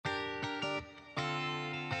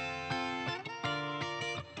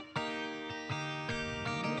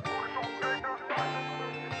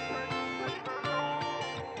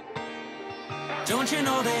Don't you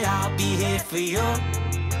know that I'll be here for you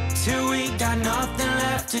till we got nothing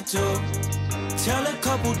left to do? Tell a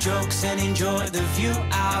couple jokes and enjoy the view.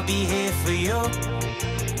 I'll be here for you.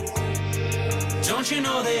 Don't you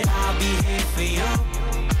know that I'll be here for you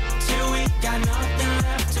till we got nothing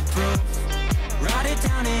left to prove? Write it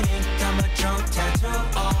down in ink, I'm a drunk tattoo,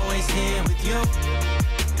 always here with you.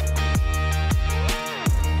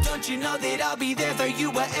 Don't you know that I'll be there for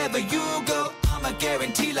you wherever you go? I'm a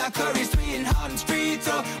guarantee like Curry Street and Harden Street.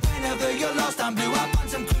 So whenever you're lost, I'm blue up on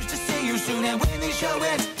some cruise to see you soon. And when the show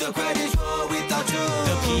ends, the credits roll without you.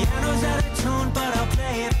 The piano's out of tune, but I'll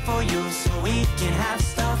play it for you so we can have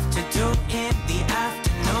stuff to do in the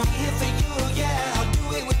afternoon. I'll be here for you, yeah, I'll do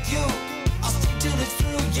it with you. I'll stay till it's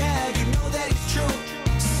through, yeah, you know that it's true.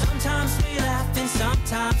 Sometimes we laugh and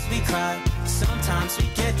sometimes we cry. Sometimes we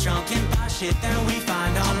get drunk and buy shit that we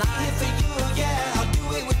find online. I'll be here for you, yeah, I'll do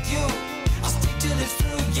it with you. I'll stay till it's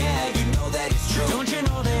through, yeah, you know that it's true. Don't you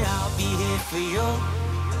know that I'll be here for you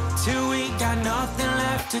till we got nothing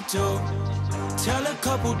left to do? Tell a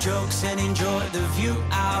couple jokes and enjoy the view.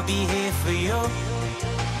 I'll be here for you.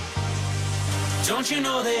 Don't you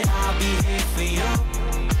know that I'll be here for you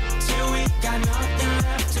till we got nothing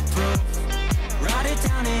left to prove? Write it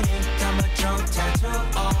down in ink, I'm a drunk tattoo,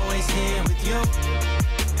 always here with you.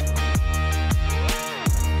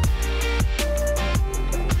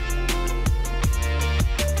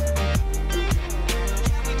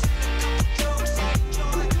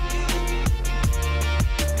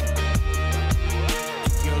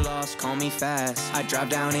 Call me fast, I drive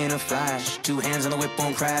down in a flash. Two hands on the whip,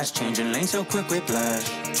 won't crash. Changing lanes so quick, whiplash.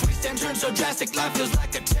 Twist and turn so drastic, life feels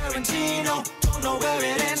like a Tarantino. Don't know where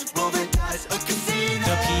it ends, roll the dice, a casino.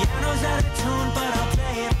 The piano's out of tune, but I'll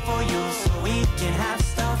play it for you so we can have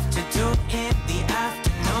stuff to do in the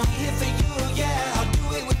afternoon. I'll be here for you, yeah, I'll do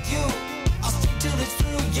it with you. I'll stay till it's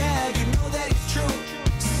through, yeah, you know that it's true.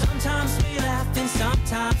 Sometimes we laugh and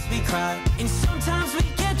sometimes we cry. And sometimes we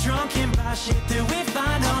get drunk and buy shit that we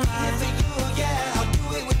find online. I'll be here for you, yeah, I'll do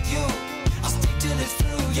it with you. I'll stay till it's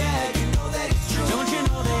through, yeah, you know that it's true. Don't you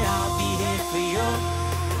know that I'll be here for you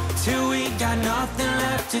till we got nothing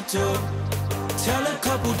left to do? Tell a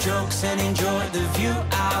couple jokes and enjoy the view.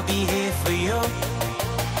 I'll be here for you.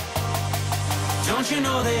 Don't you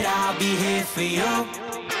know that I'll be here for you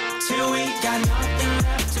till we got nothing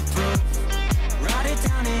left to prove? Write it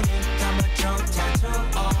down in ink, I'm a drunk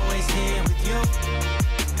tattoo, always here with you.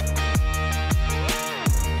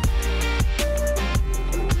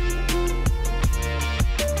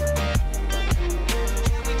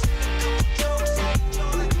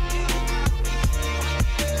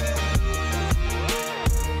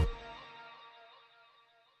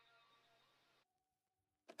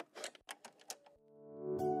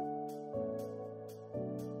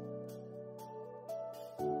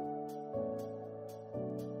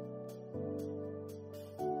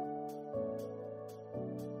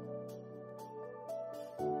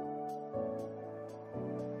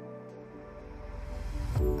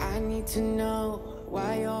 I need to know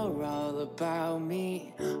why you're all about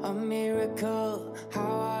me. A miracle,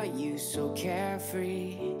 how are you so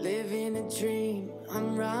carefree? Living a dream,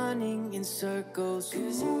 I'm running in circles.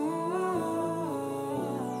 'Cause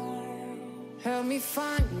help me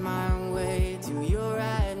find my way through your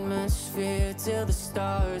atmosphere till the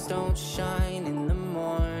stars don't shine in the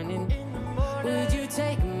morning. Would you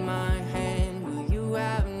take my hand? Will you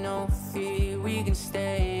have no fear? We can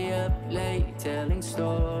stay up late telling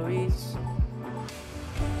stories.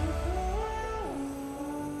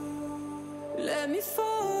 Let me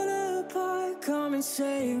fall apart, come and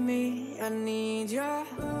save me. I need ya.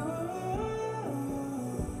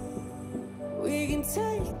 We can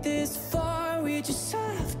take this far, we just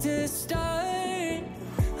have to start.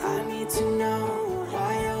 I need to know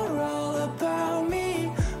why you're all about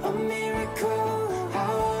me. A miracle,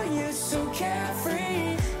 how are you so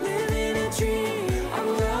carefree? Living a dream, I'm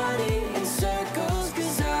running in circles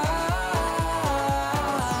 'cause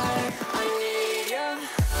I need ya.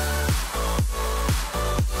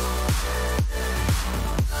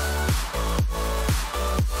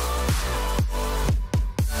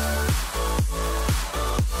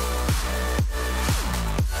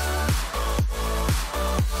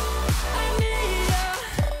 I need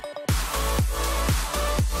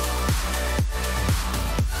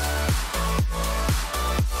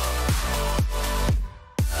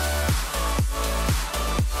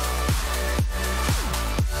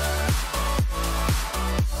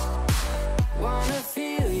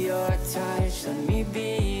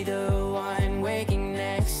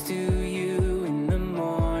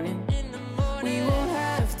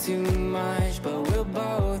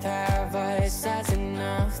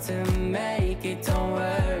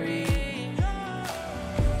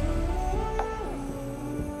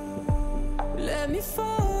let me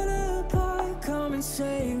fall apart. Come and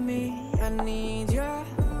save me, I need ya.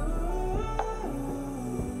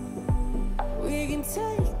 We can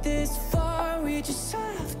take this far, we just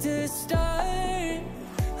have to start.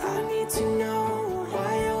 I need to know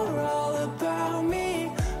why you're all about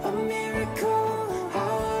me. A miracle,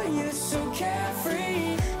 how are you so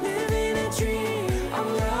carefree? Living a dream, I'm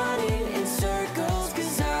running in circles,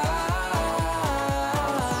 'cause I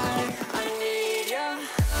need ya.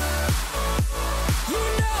 You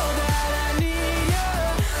know that I need ya.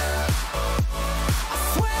 I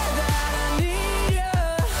swear that I need ya.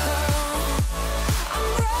 I'm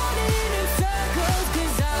running in circles,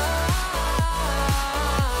 'cause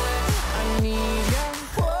I need ya.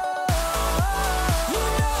 Whoa. You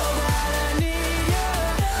know that I need ya.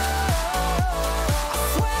 I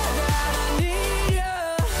swear that I need ya.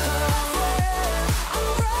 I'm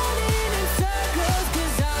running in circles,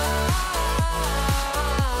 'cause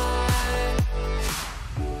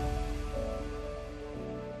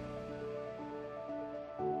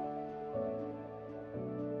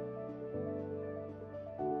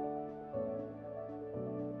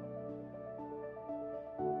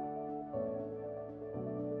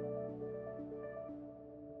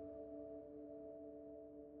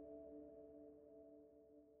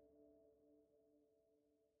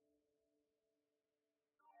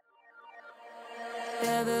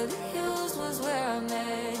Beverly Hills was where I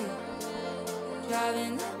met you.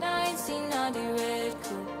 Driving the 1990 red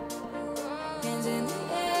coupe. Hands in the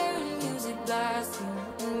air and music blasting.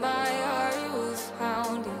 And my heart was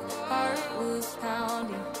pounding, heart was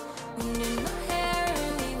pounding. Wind in my hair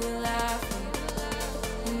and we were laughing.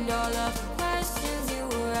 And all of the questions you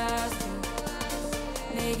were asking,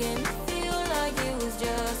 making me feel like it was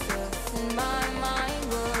just us. And my mind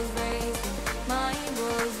was racing, mind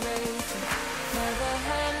was racing. Never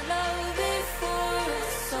had love before I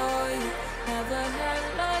saw you. Never had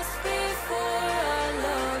lust before I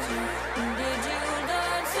loved you. And did you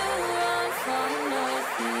learn to run from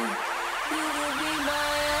nothing? You would be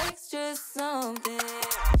my extra something.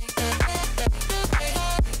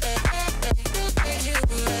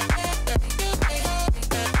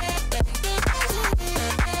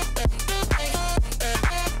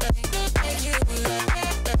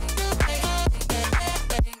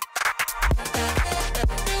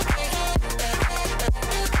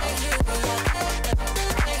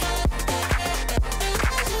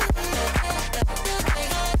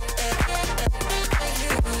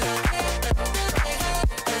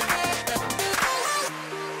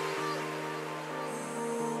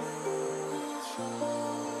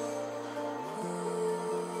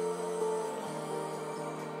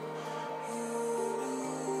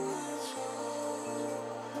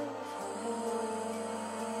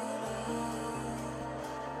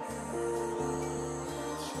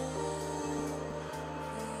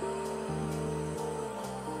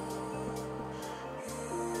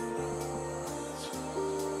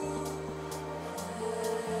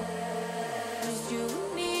 Just you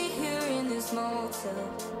and me here in this motel,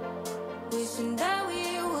 wishing that we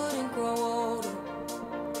wouldn't grow older.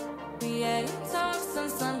 We had talks on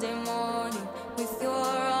Sunday morning with your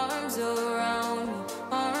arms around me,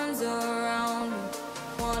 arms around me.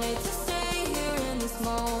 Wanted to stay here in this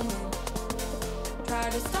moment. Try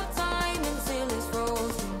to stop time until it's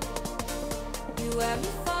frozen. You had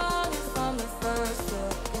me falling from the first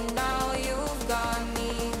look, and now you've got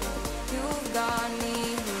me, you've got me.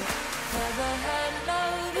 Never had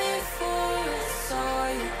love before I saw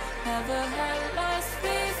you. Never had lust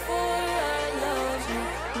before I loved you.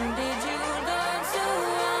 And did you learn to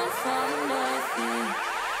run from nothing?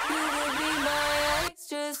 You would be my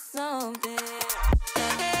extra something.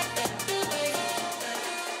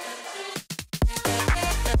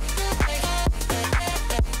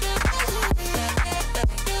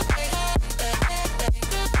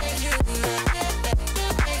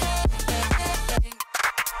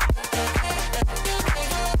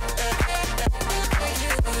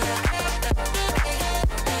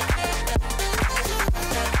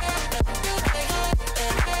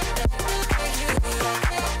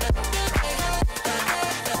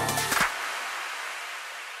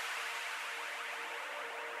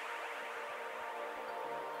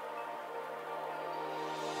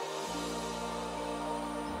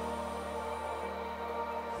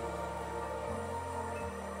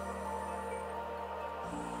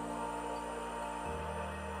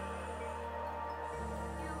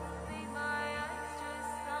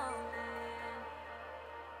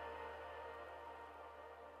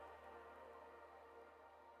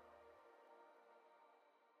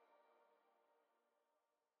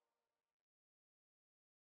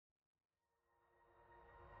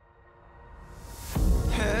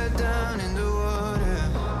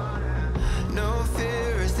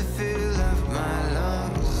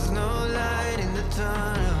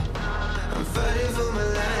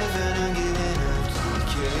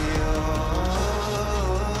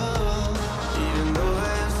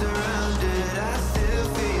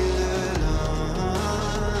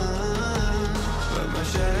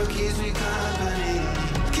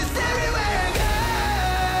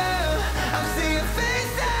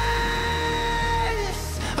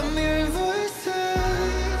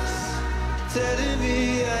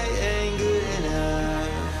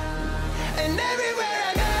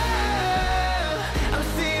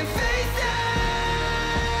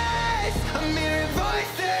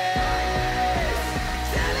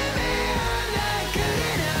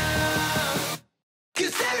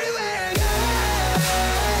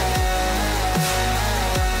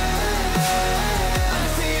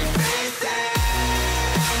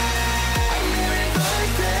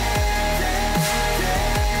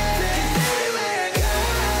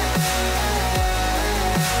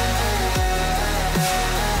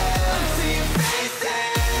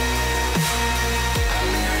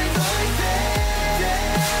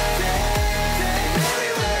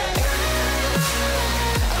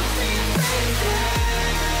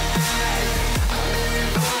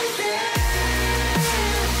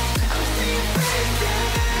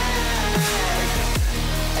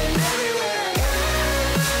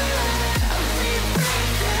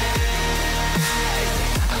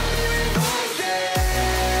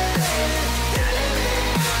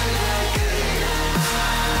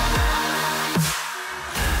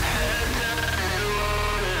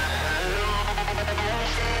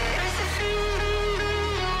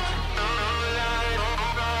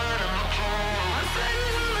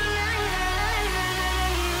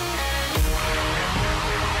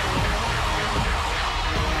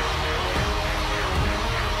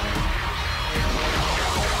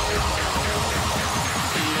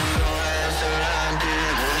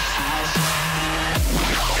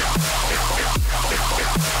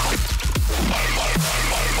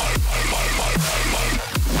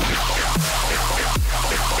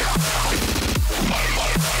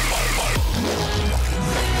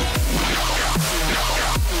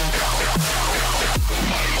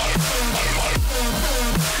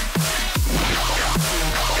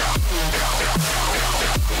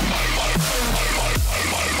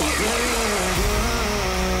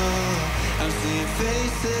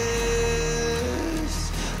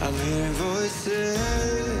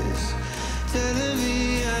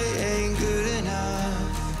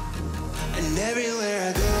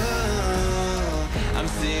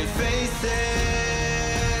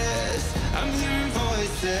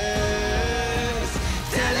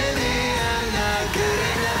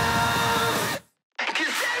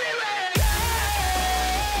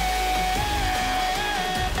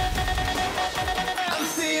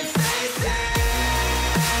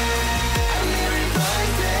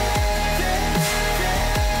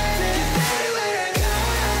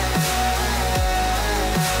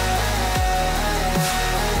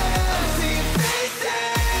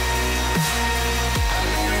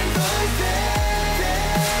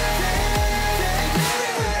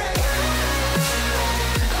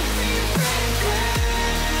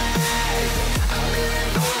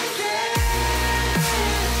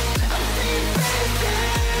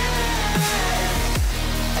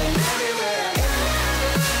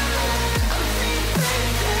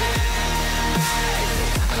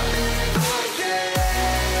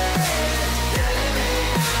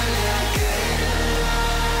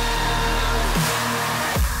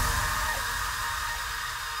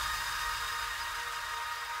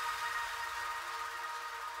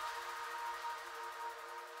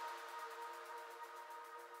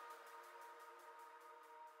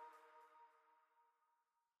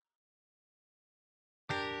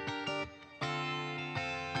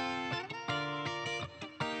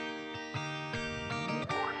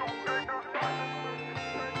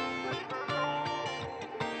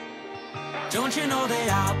 Don't you know that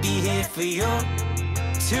I'll be here for you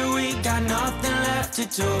till we got nothing left to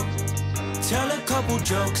do? Tell a couple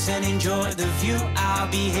jokes and enjoy the view.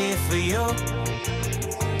 I'll be here for you.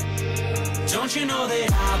 Don't you know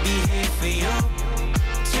that I'll be here for you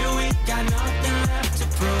till we got nothing left to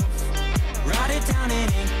prove? Write it down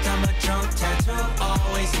in ink, I'm a drunk tattoo.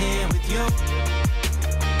 Always here with you.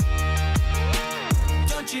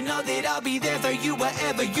 Don't you know that I'll be there for you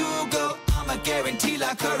wherever you go? I'm a guarantee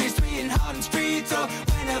like Curry's 3 and Harden's free throw.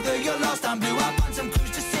 Whenever you're lost, I'm blue. I'll find some clues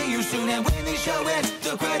to see you soon. And when the show ends,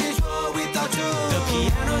 the credits roll with our tune. The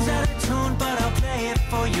piano's out of tune, but I'll play it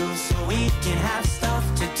for you so we can have stuff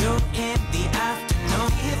to do in the afternoon. I'll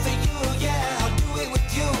be here for you, yeah, I'll do it with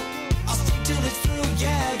you. I'll stick till it's through,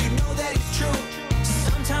 yeah, you know that it's true.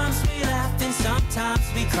 Sometimes we laugh and sometimes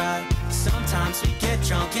we cry. Sometimes we get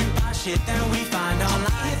drunk and buy shit that we find online.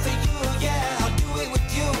 I'll be here for you, yeah, I'll do it with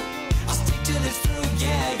you. I'll stick till it's through,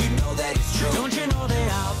 yeah, you know that it's true. Don't you know that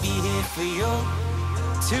I'll be here for you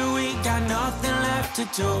till we got nothing left to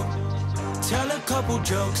do? Tell a couple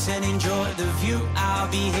jokes and enjoy the view. I'll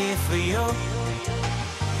be here for you.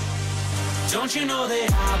 Don't you know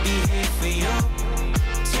that I'll be here for you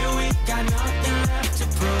till we got nothing left to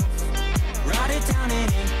prove? Write it down in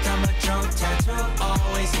ink, I'm a drunk tattoo.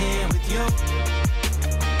 Always here with you.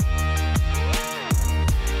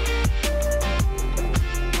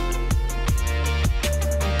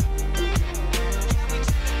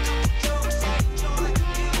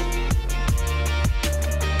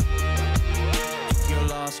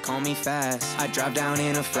 Call me fast, I drive down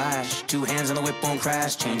in a flash. 2 hands on the whip, won't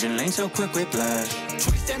crash. Changing lanes so quick with blush.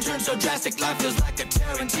 Twist and turn so drastic, life feels like a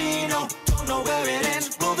Tarantino. Don't know where it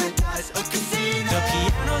ends, moving dice, a casino. The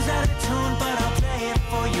piano's out of tune, but I'll play it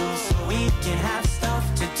for you so we can have stuff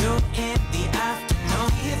to do in the afternoon. I'll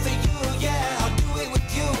be here for you, yeah, I'll do it with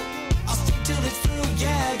you. I'll stick till it's through,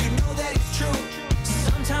 yeah, you know that it's true.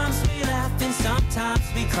 Sometimes we laugh and sometimes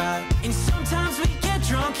we cry. And sometimes we get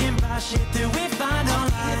drunk and buy shit that we find online.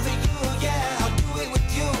 I'll be here for you, yeah, I'll do it with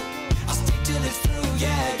you. I'll stick till it's through,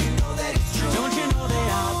 yeah, you know that it's true. Don't you know that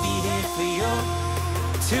I'll be here for you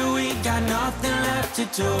till we got nothing left to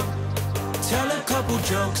do? Tell a couple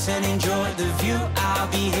jokes and enjoy the view. I'll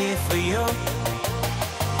be here for you.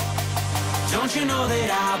 Don't you know that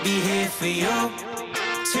I'll be here for you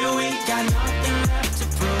till we got nothing left to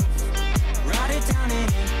prove? Write it down in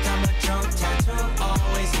ink, I'm a drunk tattoo.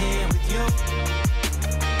 Always here with you.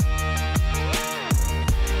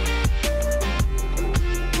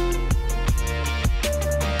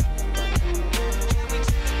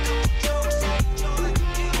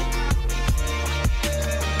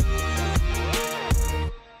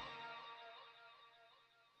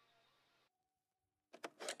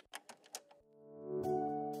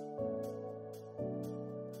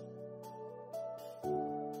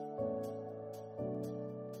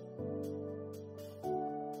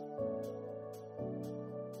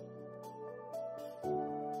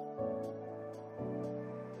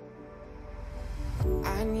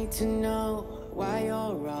 I need to know why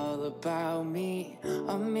you're all about me.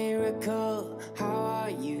 A miracle, how are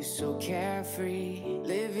you so carefree?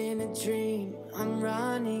 Living a dream, I'm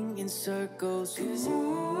running in circles. 'Cause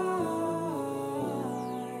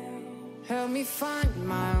help me find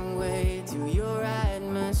my way through your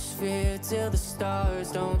atmosphere till the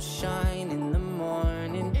stars don't shine in the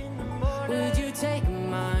morning. Would you take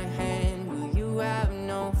my hand? Will you have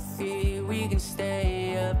no fear? We can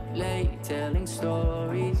stay up late telling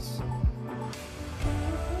stories.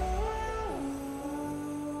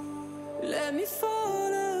 Let me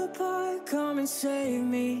fall apart, come and save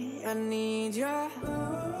me. I need you.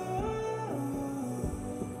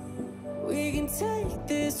 We can take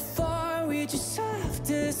this far, we just have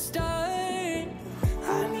to start.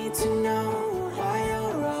 I need to know why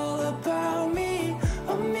you're all about me.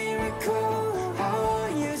 A miracle, how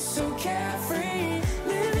are you so carefree?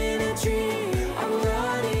 Living a dream, I'm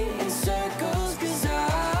running in circles 'cause I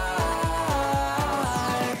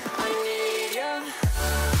need you.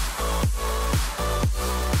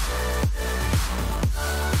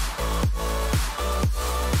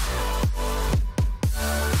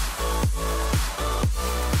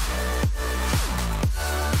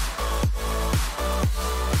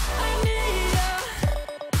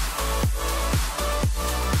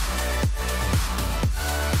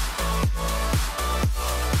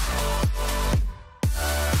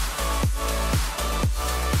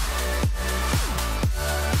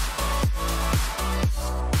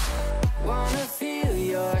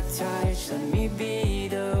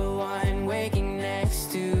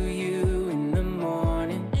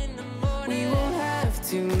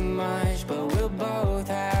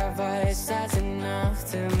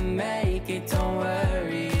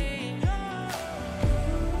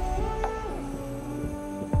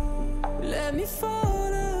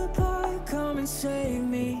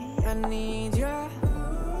 need ya.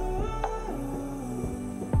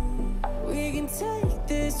 We can take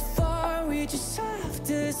this far, we just have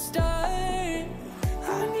to start.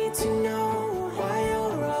 I need to know why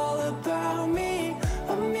you're all about me.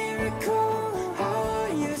 A miracle, how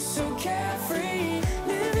are you so carefree?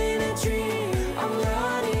 Living a dream, I'm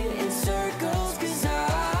running in circles, 'cause I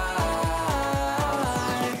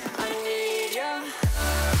need ya.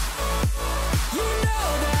 You know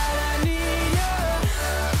that I need ya.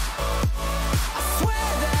 I swear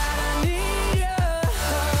that I need ya.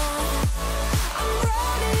 I'm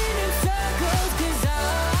running in circles, 'cause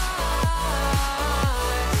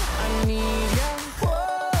I need ya.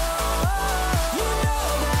 You know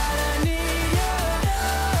that I need ya.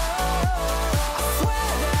 I swear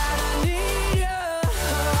that I need ya.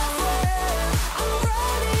 I'm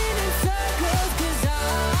running in circles, 'cause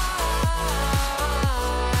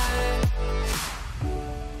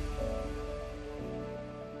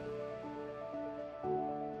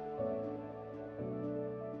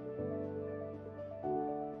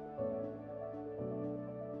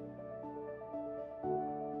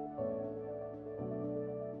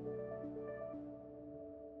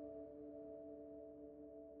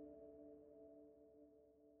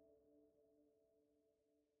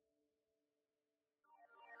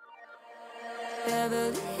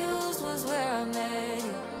Beverly Hills was where I met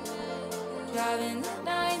you. Driving the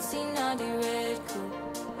 1990 red coupe.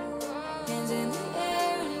 Hands in the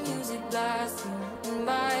air and music blasting. And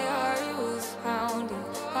my heart was pounding,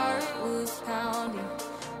 heart was pounding.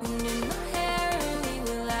 Wind in my hair and we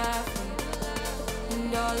were laughing.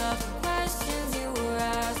 And all of the questions you were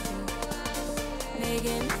asking,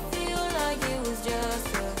 making me feel like it was just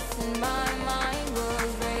us. And my mind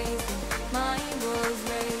was racing, mind was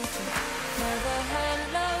racing. Never had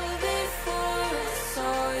love before I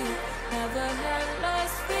saw you. Never had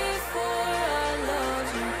lust before I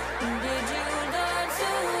loved you. And did you learn to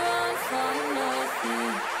run from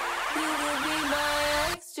nothing? You would be my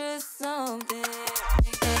extra something.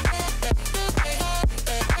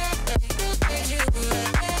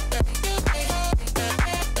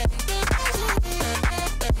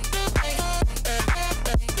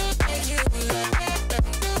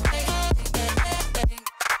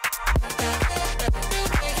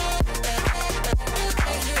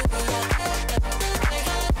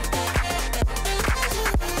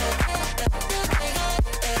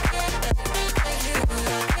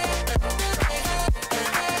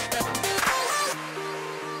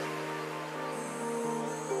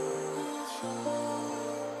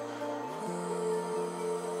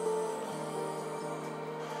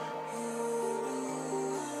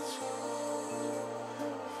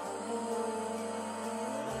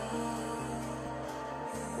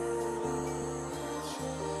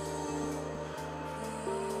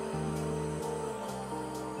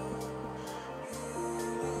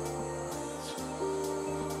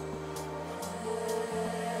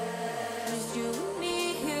 Just you and me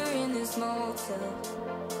here in this motel,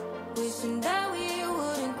 wishing that we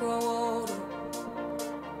wouldn't grow older.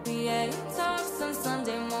 We had talks on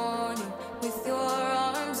Sunday morning with your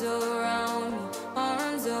arms around me,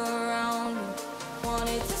 arms around me.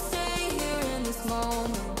 Wanted to stay here in this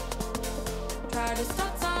moment. Try to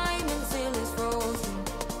stop time until it's frozen.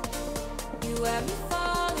 You have me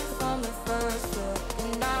falling from the first look,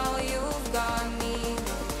 and now you've got me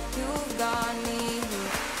hooked, you've got me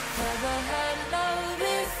hooked. Never had love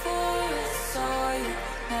before I saw you.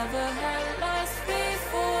 Never had lust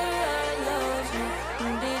before I loved you.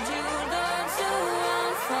 And did you learn to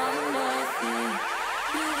run from nothing?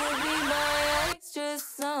 You would be my extra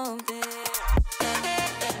something.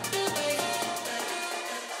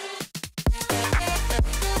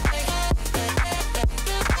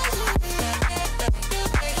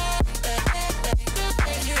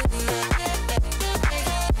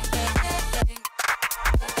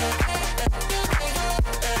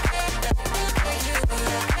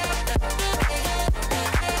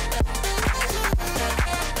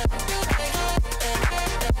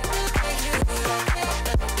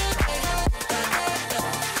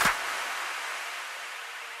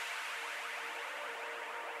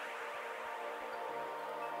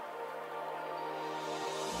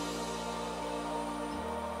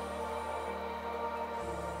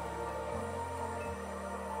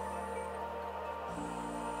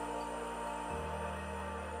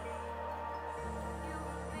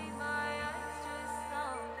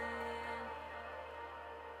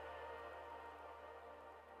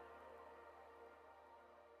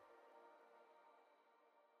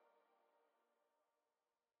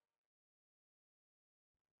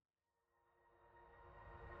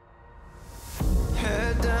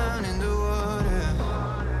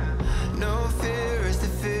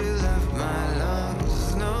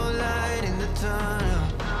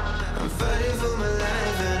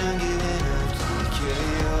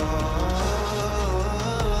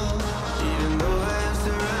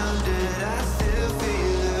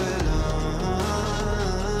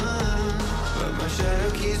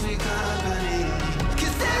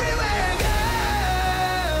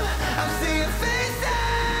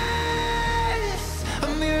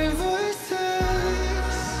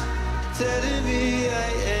 telling me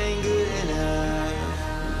I